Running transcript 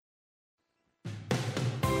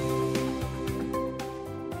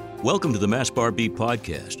Welcome to the MassBar Beat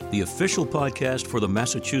podcast, the official podcast for the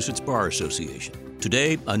Massachusetts Bar Association.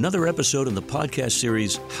 Today, another episode in the podcast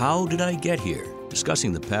series, How Did I Get Here?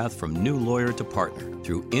 Discussing the path from new lawyer to partner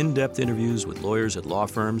through in-depth interviews with lawyers at law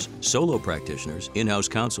firms, solo practitioners, in-house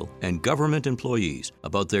counsel, and government employees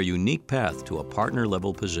about their unique path to a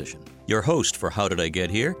partner-level position. Your host for How Did I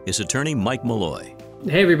Get Here is attorney Mike Molloy.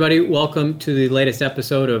 Hey everybody, welcome to the latest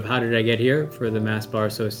episode of How Did I Get Here for the MassBar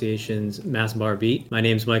Association's MassBar Beat. My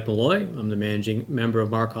name is Mike Molloy. I'm the managing member of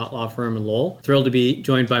Marcotte Law Firm in Lowell. Thrilled to be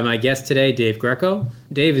joined by my guest today, Dave Greco.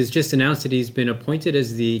 Dave has just announced that he's been appointed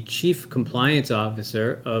as the Chief Compliance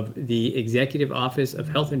Officer of the Executive Office of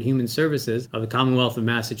Health and Human Services of the Commonwealth of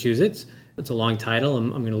Massachusetts. It's a long title. I'm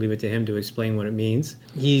going to leave it to him to explain what it means.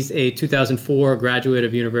 He's a 2004 graduate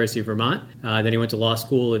of University of Vermont. Then he went to law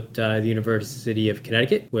school at the University of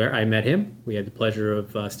Connecticut, where I met him. We had the pleasure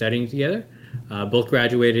of studying together. Both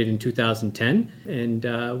graduated in 2010.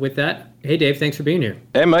 And with that, hey, Dave, thanks for being here.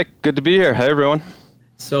 Hey, Mike. Good to be here. Hi, everyone.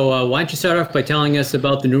 So why don't you start off by telling us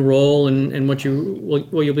about the new role and what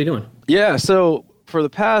you'll be doing? Yeah, so for the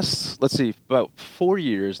past, about 4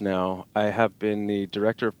 years now, I have been the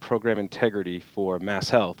Director of Program Integrity for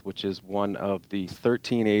MassHealth, which is one of the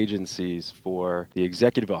 13 agencies for the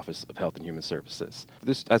Executive Office of Health and Human Services.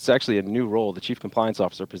 That's actually a new role, the Chief Compliance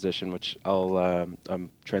Officer position, which I'm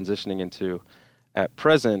transitioning into at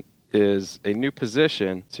present, is a new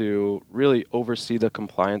position to really oversee the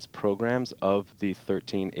compliance programs of the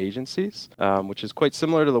 13 agencies, which is quite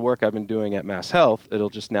similar to the work I've been doing at MassHealth. It'll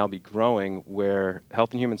just now be growing where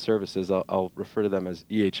Health and Human Services, I'll refer to them as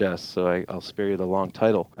EOHHS, so I'll spare you the long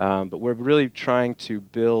title. But we're really trying to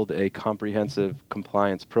build a comprehensive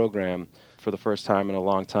compliance program for the first time in a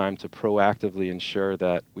long time to proactively ensure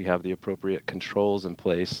that we have the appropriate controls in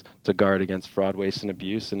place to guard against fraud, waste, and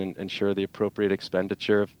abuse and ensure the appropriate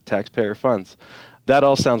expenditure of taxpayer funds. That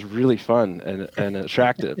all sounds really fun and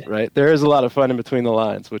attractive, right? There is a lot of fun in between the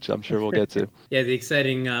lines, which I'm sure we'll get to. Yeah, the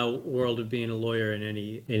exciting world of being a lawyer in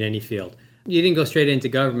any field. You didn't go straight into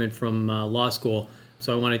government from law school,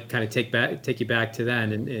 so I want to kind of take you back to that.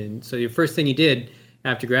 And so your first thing you did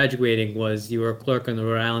after graduating was you were a clerk on the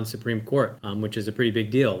Rhode Island Supreme Court, which is a pretty big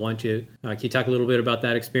deal. Why don't you, can you talk a little bit about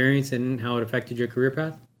that experience and how it affected your career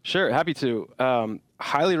path? Sure, happy to.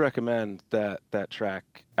 Highly recommend that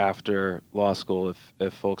track after law school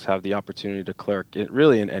if folks have the opportunity to clerk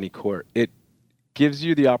really in any court. It gives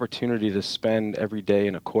you the opportunity to spend every day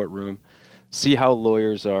in a courtroom, see how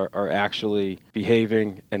lawyers are actually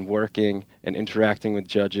behaving and working and interacting with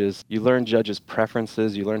judges. You learn judges'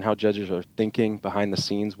 preferences. You learn how judges are thinking behind the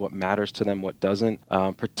scenes, what matters to them, what doesn't.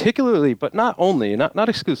 Particularly, but not only, not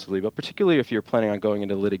exclusively, but particularly if you're planning on going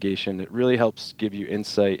into litigation, it really helps give you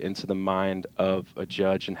insight into the mind of a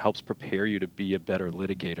judge and helps prepare you to be a better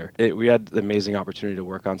litigator. We had the amazing opportunity to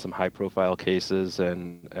work on some high-profile cases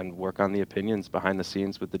and work on the opinions behind the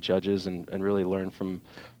scenes with the judges and really learn from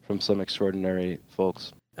some extraordinary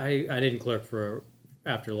folks. I didn't clerk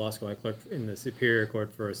after law school. I clerked in the Superior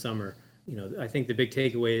Court for a summer. I think the big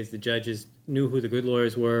takeaway is the judges knew who the good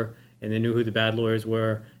lawyers were and they knew who the bad lawyers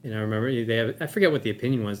were. And I remember I forget what the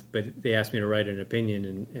opinion was, but they asked me to write an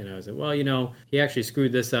opinion and I was like, well, he actually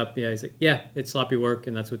screwed this up. Yeah, he's like, yeah, it's sloppy work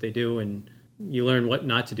and that's what they do. And you learn what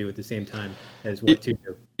not to do at the same time as what to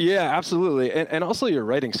do. Yeah, absolutely. And also your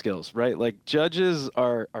writing skills, right? Like judges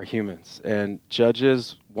are humans and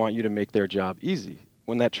judges want you to make their job easy.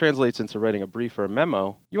 When that translates into writing a brief or a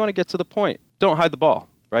memo, you want to get to the point. Don't hide the ball,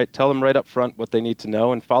 right? Tell them right up front what they need to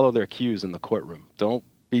know and follow their cues in the courtroom. Don't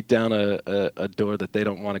beat down a door that they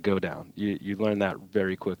don't want to go down. You learn that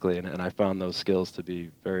very quickly, and I found those skills to be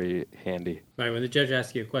very handy. Right, when the judge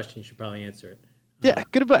asks you a question, you should probably answer it. Yeah,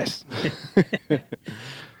 good advice.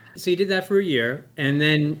 So you did that for a year, and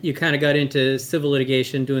then you kind of got into civil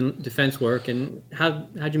litigation, doing defense work, and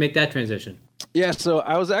how'd you make that transition? Yeah, so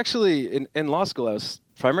I was actually, in law school, I was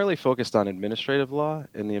primarily focused on administrative law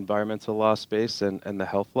in the environmental law space and the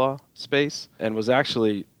health law space, and was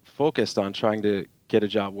actually focused on trying to get a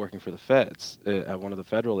job working for the feds at one of the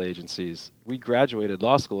federal agencies. We graduated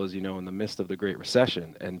law school, as you know, in the midst of the Great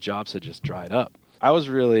Recession, and jobs had just dried up. I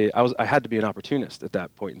had to be an opportunist at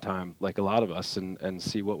that point in time, like a lot of us, and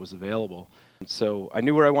see what was available. So I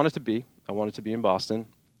knew where I wanted to be. I wanted to be in Boston,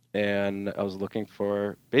 and I was looking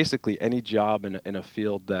for basically any job in a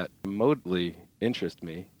field that remotely interested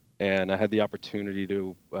me. And I had the opportunity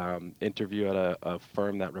to interview at a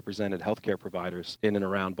firm that represented healthcare providers in and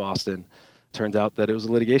around Boston. Turned out that it was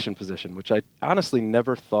a litigation position, which I honestly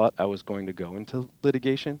never thought I was going to go into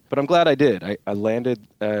litigation. But I'm glad I did. I landed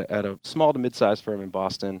at a small to mid-sized firm in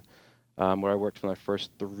Boston where I worked for my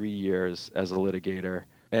first 3 years as a litigator.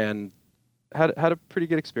 And had a pretty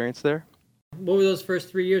good experience there. What were those first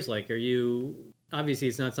 3 years like? Obviously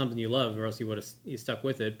it's not something you love, or else you would have stuck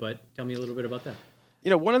with it, but tell me a little bit about that.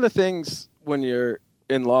 One of the things when you're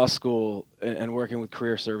in law school and working with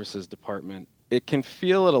career services department, it can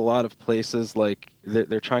feel at a lot of places like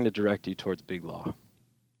they're trying to direct you towards big law,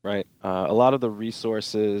 right? A lot of the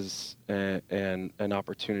resources and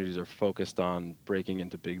opportunities are focused on breaking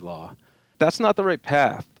into big law. That's not the right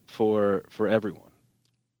path for everyone.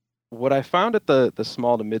 What I found at the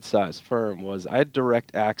small to mid-sized firm was I had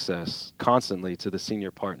direct access constantly to the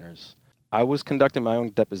senior partners. I was conducting my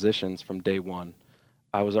own depositions from day one.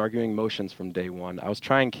 I was arguing motions from day one. I was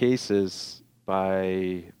trying cases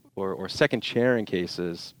or second chairing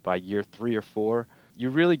cases by year 3 or 4. You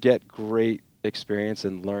really get great experience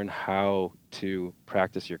and learn how to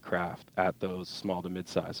practice your craft at those small to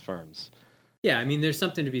mid-sized firms. Yeah, I mean, there's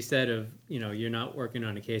something to be said of, you're not working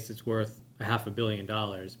on a case that's worth $500 million,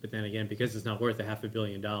 but then again, because it's not worth $500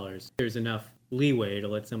 million, there's enough leeway to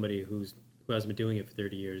let somebody who hasn't been doing it for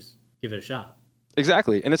 30 years give it a shot.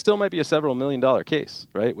 Exactly, and it still might be a several $1 million case,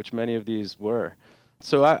 right, which many of these were.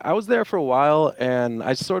 So I was there for a while, and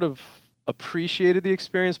I sort of appreciated the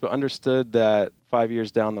experience, but understood that 5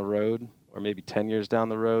 years down the road, or maybe 10 years down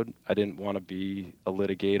the road, I didn't want to be a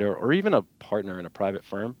litigator or even a partner in a private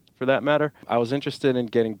firm, for that matter. I was interested in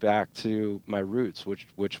getting back to my roots, which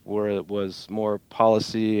was more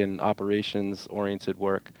policy and operations oriented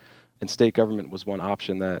work, and state government was one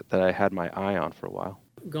option that I had my eye on for a while.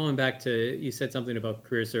 Going back to, you said something about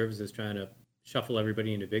career services trying to shuffle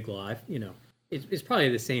everybody into big law. It's probably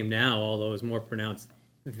the same now, although it was more pronounced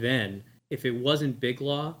then. If it wasn't big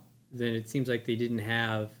law, then it seems like they didn't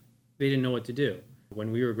know what to do.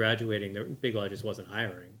 When we were graduating, the big law just wasn't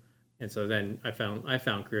hiring. And so then I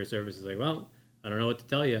found career services like, well, I don't know what to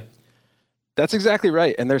tell you. That's exactly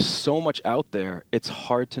right. And there's so much out there. It's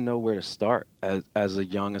hard to know where to start as a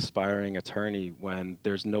young aspiring attorney when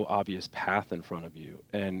there's no obvious path in front of you.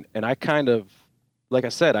 And I kind of, like I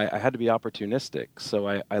said, I had to be opportunistic. So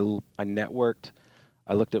I networked.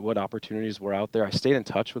 I looked at what opportunities were out there. I stayed in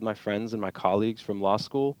touch with my friends and my colleagues from law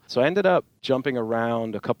school. So I ended up jumping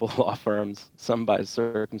around a couple of law firms, some by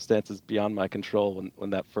circumstances beyond my control when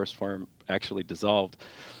that first firm actually dissolved.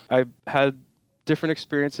 I had different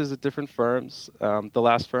experiences at different firms. The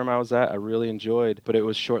last firm I was at, I really enjoyed, but it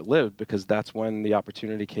was short-lived because that's when the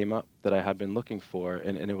opportunity came up that I had been looking for,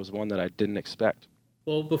 and it was one that I didn't expect.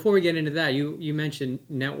 Well, before we get into that, you mentioned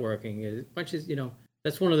networking. As much as,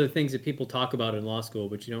 that's one of the things that people talk about in law school,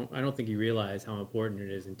 but I don't think you realize how important it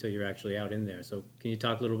is until you're actually out in there. So can you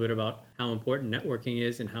talk a little bit about how important networking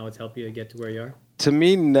is and how it's helped you get to where you are? To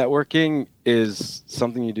me, networking is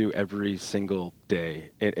something you do every single day,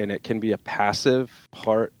 and it can be a passive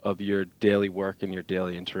part of your daily work and your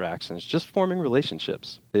daily interactions. Just forming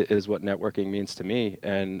relationships is what networking means to me,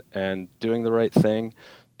 and doing the right thing,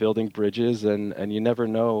 building bridges, and you never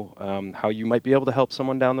know how you might be able to help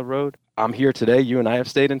someone down the road. I'm here today, you and I have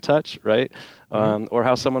stayed in touch, right? Or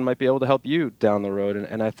how someone might be able to help you down the road.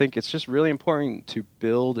 And I think it's just really important to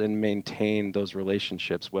build and maintain those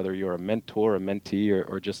relationships, whether you're a mentor, a mentee,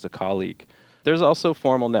 or just a colleague. There's also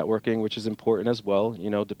formal networking, which is important as well.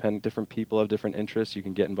 Different people have different interests. You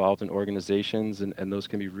can get involved in organizations, and those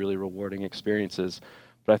can be really rewarding experiences.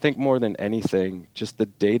 But I think more than anything, just the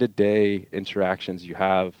day-to-day interactions you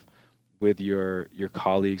have with your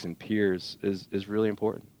colleagues and peers is really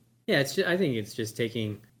important. Yeah, I think it's just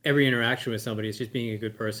taking every interaction with somebody. It's just being a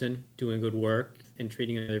good person, doing good work, and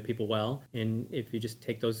treating other people well. And if you just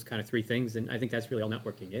take those kind of 3 things, then I think that's really all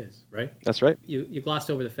networking is, right? That's right. You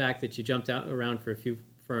glossed over the fact that you jumped out around for a few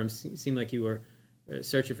firms. It seemed like you were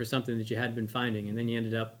searching for something that you hadn't been finding, and then you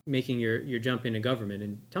ended up making your jump into government.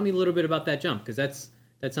 And tell me a little bit about that jump, because that's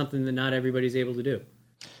something that not everybody's able to do.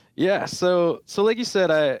 Yeah, so like you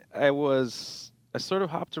said, I sort of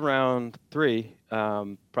hopped around 3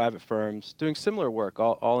 private firms doing similar work,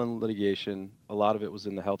 all in litigation. A lot of it was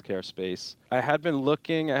in the healthcare space. I had been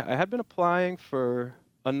applying for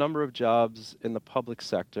a number of jobs in the public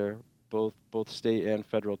sector, both state and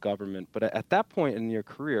federal government. But at that point in your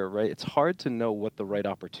career, right, it's hard to know what the right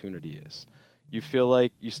opportunity is. You feel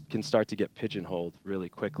like you can start to get pigeonholed really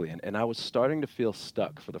quickly. And I was starting to feel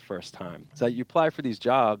stuck for the first time. So you apply for these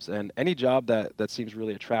jobs, and any job that seems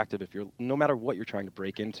really attractive, no matter what you're trying to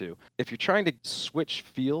break into, if you're trying to switch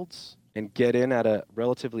fields and get in at a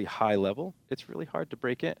relatively high level, it's really hard to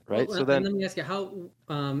break in, right? Well, so then, let me ask you, how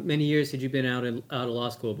many years had you been out of law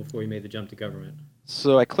school before you made the jump to government?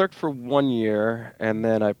 So I clerked for 1 year, and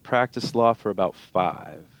then I practiced law for about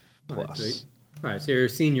 5 plus. All right, so you're a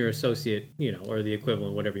senior associate, or the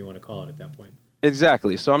equivalent, whatever you want to call it at that point.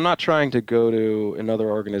 Exactly. So I'm not trying to go to another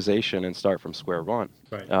organization and start from square one.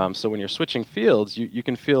 Right. So when you're switching fields, you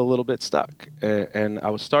can feel a little bit stuck. And I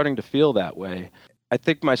was starting to feel that way. I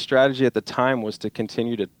think my strategy at the time was to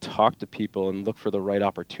continue to talk to people and look for the right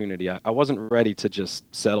opportunity. I wasn't ready to just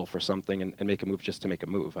settle for something and make a move just to make a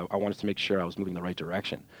move. I wanted to make sure I was moving the right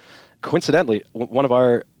direction. Coincidentally, one of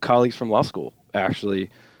our colleagues from law school, actually,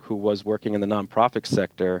 who was working in the nonprofit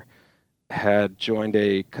sector, had joined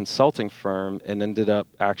a consulting firm and ended up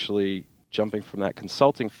actually jumping from that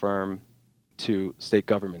consulting firm to state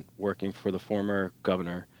government, working for the former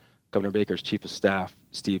Governor Baker's chief of staff,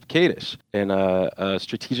 Steve Kadish, in a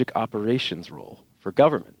strategic operations role for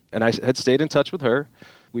government. And I had stayed in touch with her.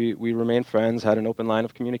 We remained friends, had an open line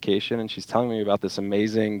of communication, and she's telling me about this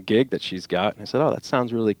amazing gig that she's got. And I said, oh, that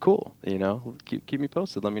sounds really cool. Keep me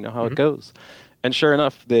posted. Let me know how it goes. And sure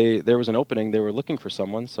enough, there was an opening. They were looking for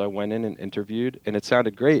someone, so I went in and interviewed, and it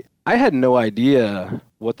sounded great. I had no idea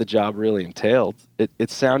what the job really entailed. It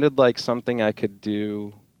sounded like something I could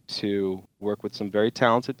do to work with some very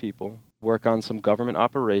talented people, work on some government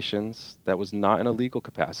operations that was not in a legal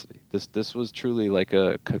capacity. This was truly like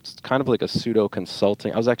kind of like a pseudo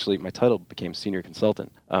consulting. My title became senior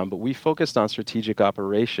consultant, but we focused on strategic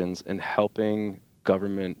operations and helping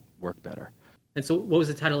government work better. And so what was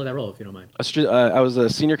the title of that role, if you don't mind? I was a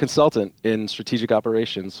senior consultant in strategic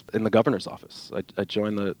operations in the governor's office. I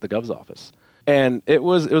joined the gov's office. And it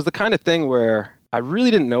was the kind of thing where I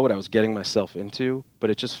really didn't know what I was getting myself into, but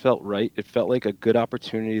it just felt right. It felt like a good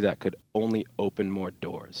opportunity that could only open more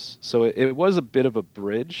doors. So it was a bit of a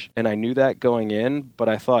bridge, and I knew that going in, but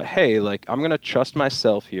I thought, hey, I'm going to trust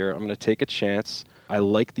myself here. I'm going to take a chance. I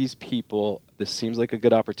like these people. This seems like a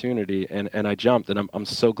good opportunity, and I jumped, and I'm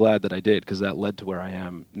so glad that I did, because that led to where I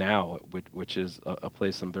am now, which is a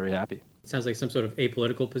place I'm very happy. It sounds like some sort of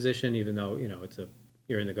apolitical position, even though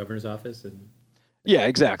you're in the governor's office. And yeah,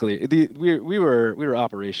 exactly. We were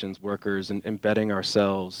operations workers and embedding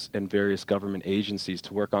ourselves in various government agencies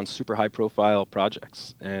to work on super high profile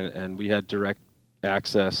projects, and we had direct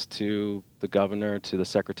access to the governor, to the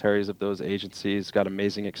secretaries of those agencies, got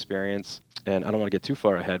amazing experience. And I don't want to get too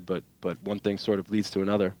far ahead, but one thing sort of leads to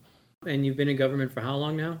another. And you've been in government for how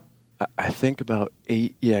long now? I think about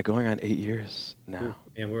going on 8 years now. Ooh,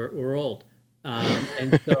 and we're old.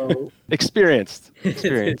 And so experienced.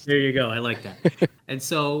 There you go. I like that. And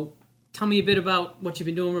so tell me a bit about what you've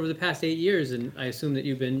been doing over the past 8 years. And I assume that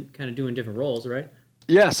you've been kind of doing different roles, right?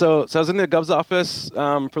 Yeah, so I was in the gov's office for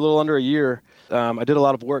a little under a year. I did a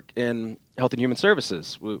lot of work in health and human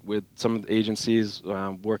services with some of the agencies,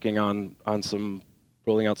 working on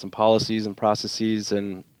rolling out some policies and processes.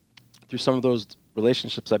 And through some of those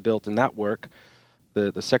relationships I built in that work,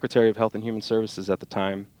 the Secretary of Health and Human Services at the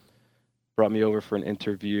time brought me over for an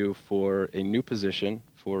interview for a new position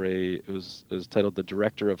it was titled the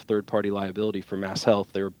Director of Third-Party Liability for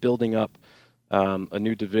MassHealth. They were building up a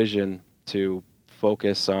new division to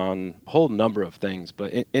focus on a whole number of things,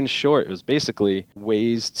 but in short, it was basically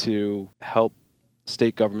ways to help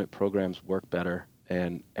state government programs work better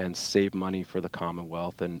and save money for the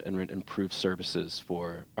commonwealth and improve services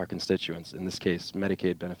for our constituents, in this case,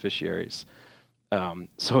 Medicaid beneficiaries.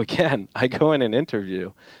 So again, I go in an interview.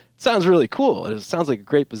 It sounds really cool. It sounds like a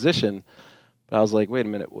great position. But I was like, wait a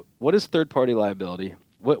minute, what is third-party liability?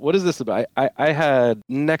 What is this about? I had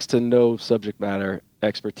next to no subject matter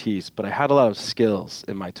expertise, but I had a lot of skills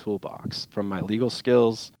in my toolbox, from my legal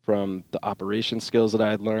skills, from the operation skills that I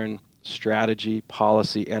had learned, strategy,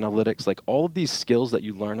 policy, analytics, like all of these skills that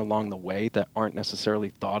you learn along the way that aren't necessarily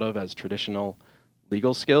thought of as traditional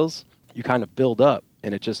legal skills, you kind of build up,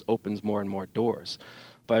 and it just opens more and more doors.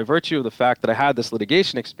 By virtue of the fact that I had this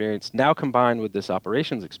litigation experience, now combined with this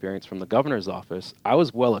operations experience from the governor's office, I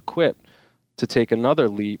was well equipped to take another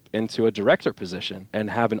leap into a director position and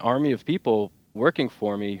have an army of people working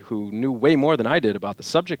for me who knew way more than I did about the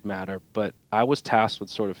subject matter, but I was tasked with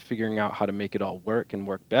sort of figuring out how to make it all work and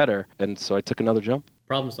work better. And so I took another jump.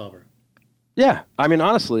 Problem solver. Yeah. I mean,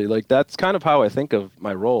 honestly, that's kind of how I think of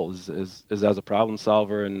my role is as a problem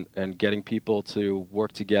solver and getting people to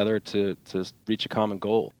work together to reach a common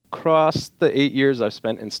goal. Across the 8 years I've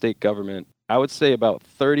spent in state government, I would say about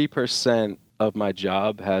 30% of my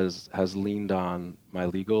job has leaned on my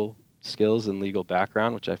legal skills and legal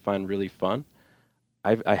background, which I find really fun.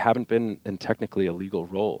 I haven't been in technically a legal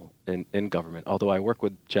role in government, although I work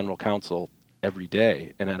with general counsel every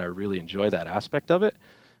day, and I really enjoy that aspect of it.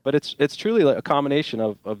 But it's truly like a combination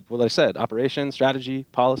of what I said, operations, strategy,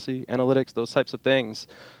 policy, analytics, those types of things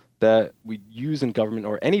that we use in government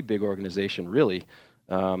or any big organization, really,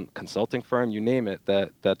 consulting firm, you name it,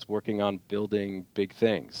 that's working on building big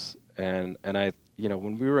things. And I,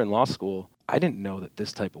 when we were in law school, I didn't know that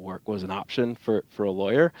this type of work was an option for a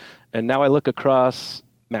lawyer. And now I look across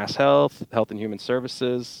Mass Health, Health and Human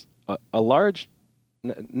Services, a large,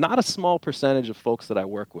 not a small percentage of folks that I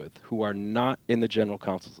work with who are not in the general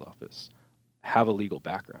counsel's office have a legal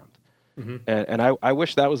background. Mm-hmm. And I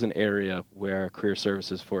wish that was an area where career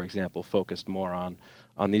services, for example, focused more on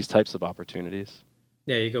these types of opportunities.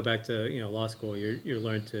 Yeah, you go back to law school, you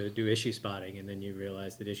learn to do issue spotting, and then you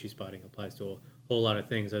realize that issue spotting applies to a whole lot of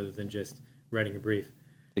things other than just writing a brief.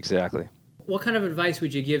 Exactly. What kind of advice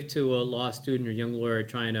would you give to a law student or young lawyer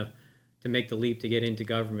trying to make the leap to get into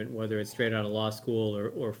government, whether it's straight out of law school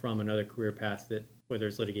or from another career path, that whether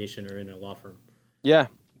it's litigation or in a law firm? Yeah,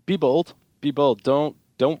 be bold. Be bold. Don't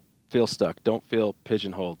feel stuck. Don't feel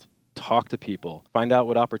pigeonholed. Talk to people. Find out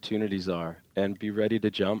what opportunities are, and be ready to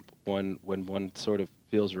jump when one sort of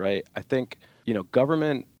feels right. I think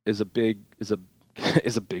government is a big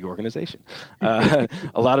organization. A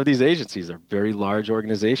lot of these agencies are very large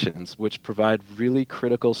organizations which provide really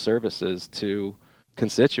critical services to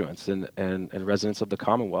constituents and residents of the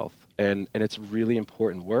Commonwealth. And it's really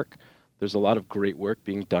important work. There's a lot of great work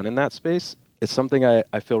being done in that space. It's something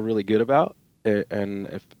I feel really good about. And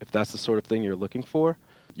if that's the sort of thing you're looking for,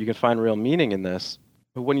 you can find real meaning in this.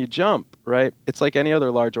 But when you jump, right, it's like any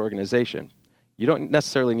other large organization. You don't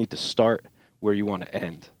necessarily need to start where you want to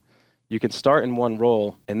end. You can start in one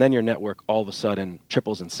role, and then your network all of a sudden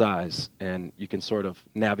triples in size, and you can sort of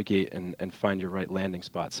navigate and find your right landing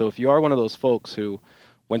spot. So if you are one of those folks who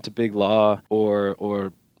went to big law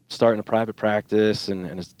or start in a private practice and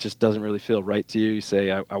it just doesn't really feel right to you, you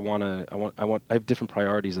say, I have different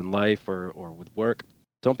priorities in life or with work,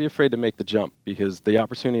 don't be afraid to make the jump, because the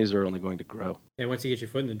opportunities are only going to grow. And once you get your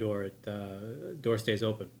foot in the door, the door stays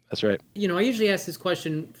open. That's right. I usually ask this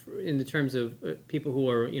question in the terms of people who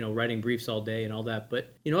are, writing briefs all day and all that.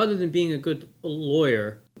 But, other than being a good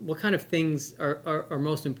lawyer, what kind of things are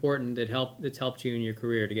most important that's helped you in your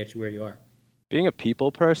career to get you where you are? Being a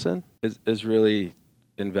people person is really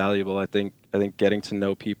invaluable. I think getting to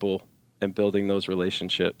know people and building those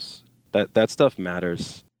relationships, that stuff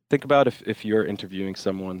matters. Think about if you're interviewing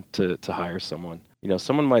someone to hire someone.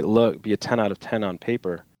 Someone might be a 10 out of 10 on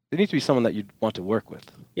paper. They need to be someone that you'd want to work with.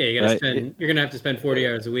 Yeah, you're going to have to spend 40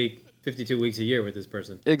 hours a week, 52 weeks a year with this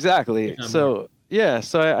person. Exactly. So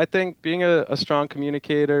I think being a strong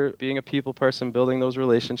communicator, being a people person, building those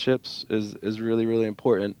relationships is really, really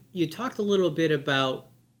important. You talked a little bit about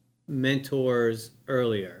mentors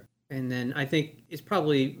earlier, and then I think it's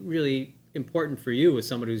probably really important for you as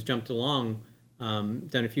someone who's jumped along,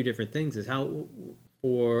 done a few different things, is how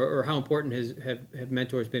important have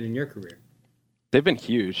mentors been in your career? They've been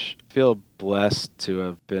huge. I feel blessed to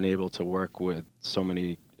have been able to work with so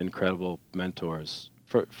many incredible mentors.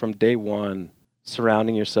 From day one,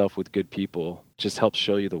 surrounding yourself with good people just helps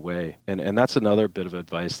show you the way. And that's another bit of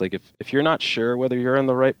advice. Like if you're not sure whether you're in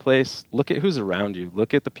the right place, look at who's around you.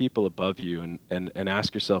 Look at the people above you and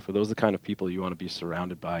ask yourself, are those the kind of people you want to be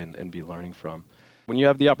surrounded by and be learning from? When you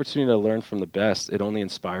have the opportunity to learn from the best, it only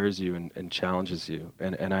inspires you and challenges you.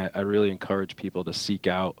 And I really encourage people to seek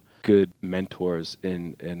out good mentors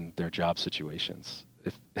in their job situations,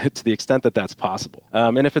 to the extent that that's possible.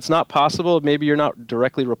 And if it's not possible, maybe you're not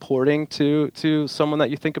directly reporting to someone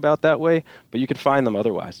that you think about that way, but you can find them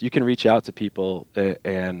otherwise. You can reach out to people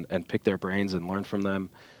and pick their brains and learn from them,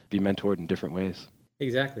 be mentored in different ways.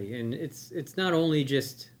 Exactly. And it's not only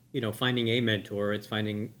just, finding a mentor, it's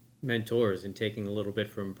finding mentors and taking a little bit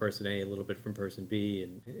from person A, a little bit from person B,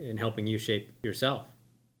 and helping you shape yourself.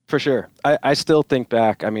 For sure. I still think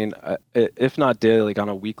back, if not daily, like on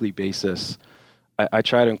a weekly basis, I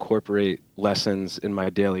try to incorporate lessons in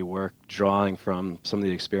my daily work, drawing from some of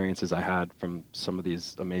the experiences I had from some of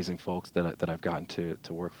these amazing folks that I've gotten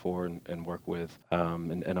to work for and work with,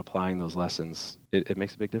 and applying those lessons. It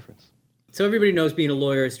makes a big difference. So everybody knows being a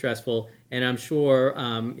lawyer is stressful, and I'm sure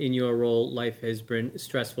in your role, life has been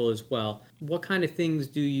stressful as well. What kind of things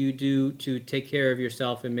do you do to take care of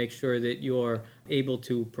yourself and make sure that you're able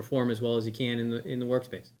to perform as well as you can in the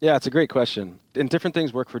workspace? Yeah, it's a great question. And different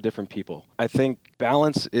things work for different people. I think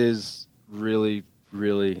balance is really,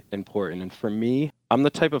 really important. And for me, I'm the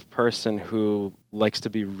type of person who likes to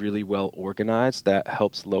be really well organized. That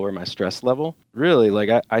helps lower my stress level. Really,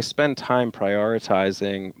 I spend time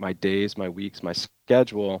prioritizing my days, my weeks, my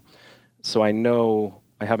schedule, so I know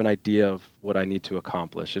I have an idea of what I need to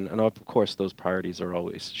accomplish. And of course, those priorities are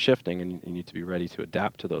always shifting, and you need to be ready to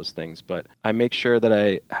adapt to those things. But I make sure that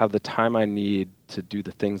I have the time I need to do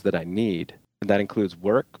the things that I need. And that includes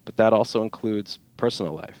work, but that also includes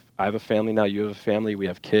personal life. I have a family now, you have a family, we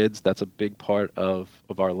have kids. That's a big part of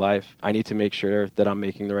our life. I need to make sure that I'm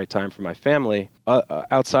making the right time for my family.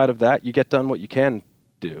 Outside of that, you get done what you can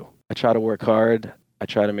do. I try to work hard. I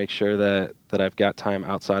try to make sure that I've got time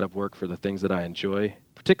outside of work for the things that I enjoy,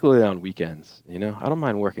 particularly on weekends. I don't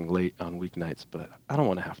mind working late on weeknights, but I don't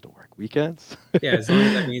want to have to work weekends. Yeah, as long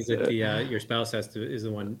as that means that your spouse is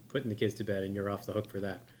the one putting the kids to bed and you're off the hook for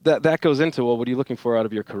that. That goes into, well, what are you looking for out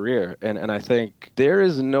of your career? And I think there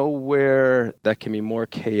is nowhere that can be more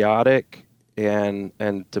chaotic and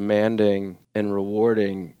demanding and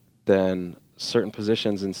rewarding than certain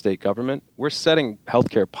positions in state government. We're setting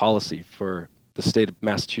healthcare policy for the state of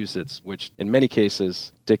Massachusetts, which in many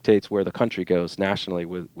cases dictates where the country goes nationally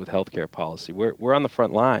with healthcare policy. We're on the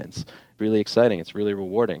front lines. Really exciting. It's really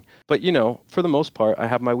rewarding. But, for the most part, I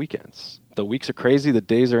have my weekends. The weeks are crazy. The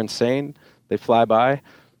days are insane. They fly by.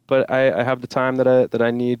 But I have the time that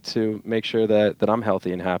I need to make sure that I'm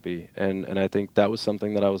healthy and happy. And I think that was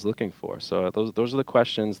something that I was looking for. So those are the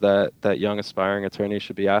questions that young aspiring attorneys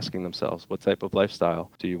should be asking themselves. What type of lifestyle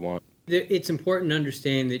do you want? It's important to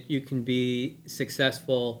understand that you can be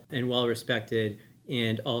successful and well-respected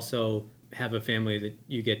and also have a family that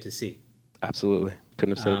you get to see. Absolutely.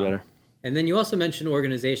 Couldn't have said it better. And then you also mentioned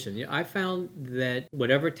organization. I found that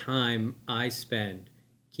whatever time I spend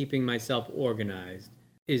keeping myself organized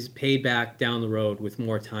is paid back down the road with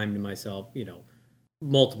more time to myself,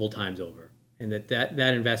 multiple times over. And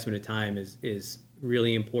that investment of time is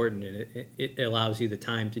really important, and it allows you the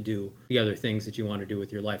time to do the other things that you want to do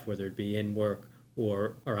with your life, whether it be in work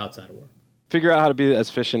or outside of work. Figure out how to be as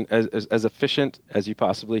efficient as you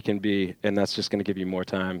possibly can be, and that's just going to give you more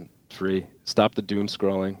time free. Stop the doom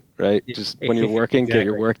scrolling, right? Just when you're working, Get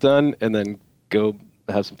your work done, and then go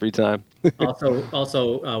have some free time.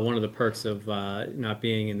 Also, one of the perks of not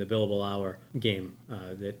being in the billable hour game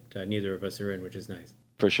that neither of us are in, which is nice.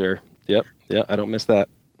 For sure. Yep. Yeah, I don't miss that.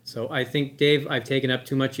 So I think, Dave, I've taken up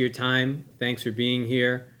too much of your time. Thanks for being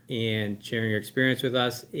here and sharing your experience with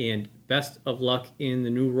us, and best of luck in the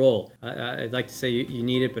new role. I'd like to say you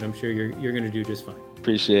need it, but I'm sure you're going to do just fine.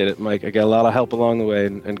 Appreciate it, Mike. I got a lot of help along the way,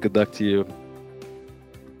 and good luck to you.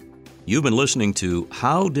 You've been listening to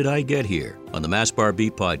How Did I Get Here on the MassBar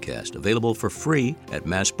Beat podcast, available for free at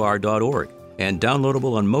massbar.org and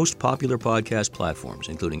downloadable on most popular podcast platforms,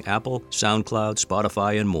 including Apple, SoundCloud,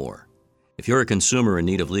 Spotify, and more. If you're a consumer in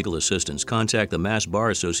need of legal assistance, contact the Mass Bar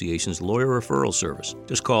Association's lawyer referral service.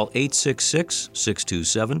 Just call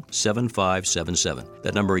 866-627-7577.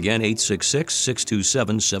 That number again,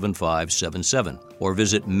 866-627-7577. Or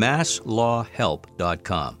visit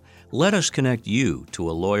masslawhelp.com. Let us connect you to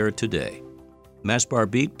a lawyer today. MassBar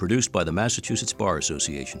Beat, produced by the Massachusetts Bar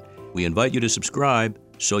Association. We invite you to subscribe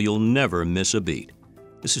so you'll never miss a beat.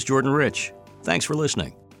 This is Jordan Rich. Thanks for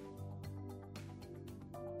listening.